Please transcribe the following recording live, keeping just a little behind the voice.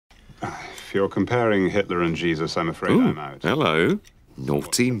If you're comparing Hitler and Jesus, I'm afraid I'm out. Hello.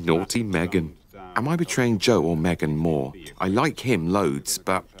 Naughty, naughty Megan. Am I betraying Joe or Megan more? I like him loads,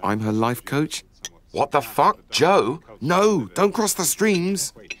 but I'm her life coach. What the fuck? Joe? No, don't cross the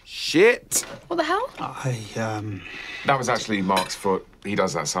streams. Shit. What the hell? That was actually Mark's foot. He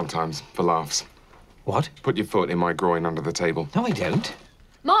does that sometimes, for laughs. What? Put your foot in my groin under the table. No, I don't.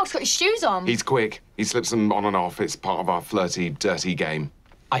 Mark's got his shoes on. He's quick. He slips them on and off. It's part of our flirty, dirty game.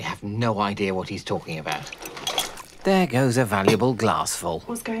 I have no idea what he's talking about. There goes a valuable glassful.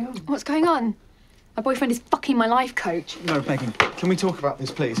 What's going on? What's going on? My boyfriend is fucking my life coach. No, Megan, can we talk about this,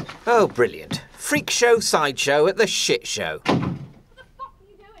 please? Oh, brilliant. Freak show, sideshow at the shit show. What the fuck were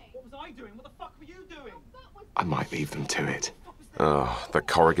you doing? What was I doing? What the fuck were you doing? I might leave them to it. Oh, the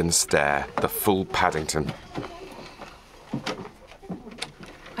Corrigan stare, the full Paddington.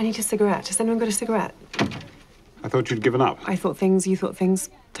 I need a cigarette. Has anyone got a cigarette? I thought you'd given up. I thought things, you thought things.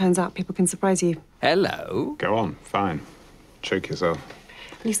 Turns out people can surprise you. Hello? Go on, fine. Choke yourself.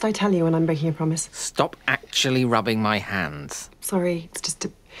 At least I tell you when I'm breaking a promise. Stop actually rubbing my hands. Sorry, it's just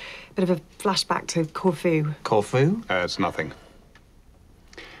a bit of a flashback to Corfu. Corfu? It's nothing.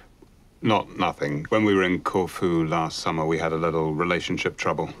 Not nothing. When we were in Corfu last summer, we had a little relationship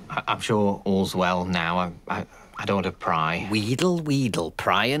trouble. I'm sure all's well now. I don't want to pry. Weedle, Weedle,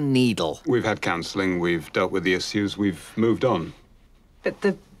 pry and needle. We've had counselling, we've dealt with the issues, we've moved on. But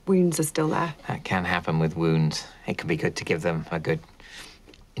the wounds are still there. That can happen with wounds. It can be good to give them a good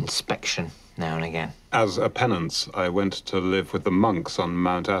inspection now and again. As a penance, I went to live with the monks on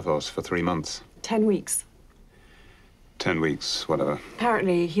Mount Athos for 3 months. 10 weeks. 10 weeks, whatever.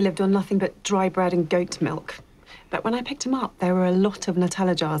 Apparently, he lived on nothing but dry bread and goat milk. But when I picked him up, there were a lot of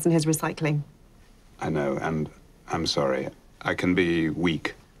Nutella jars in his recycling. I know, and I'm sorry. I can be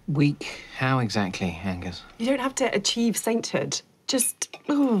weak. Weak? How exactly, Angus? You don't have to achieve sainthood. Just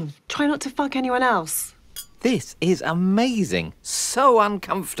try not to fuck anyone else. This is amazing. So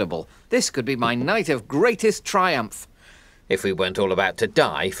uncomfortable. This could be my night of greatest triumph. If we weren't all about to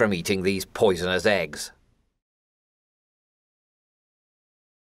die from eating these poisonous eggs.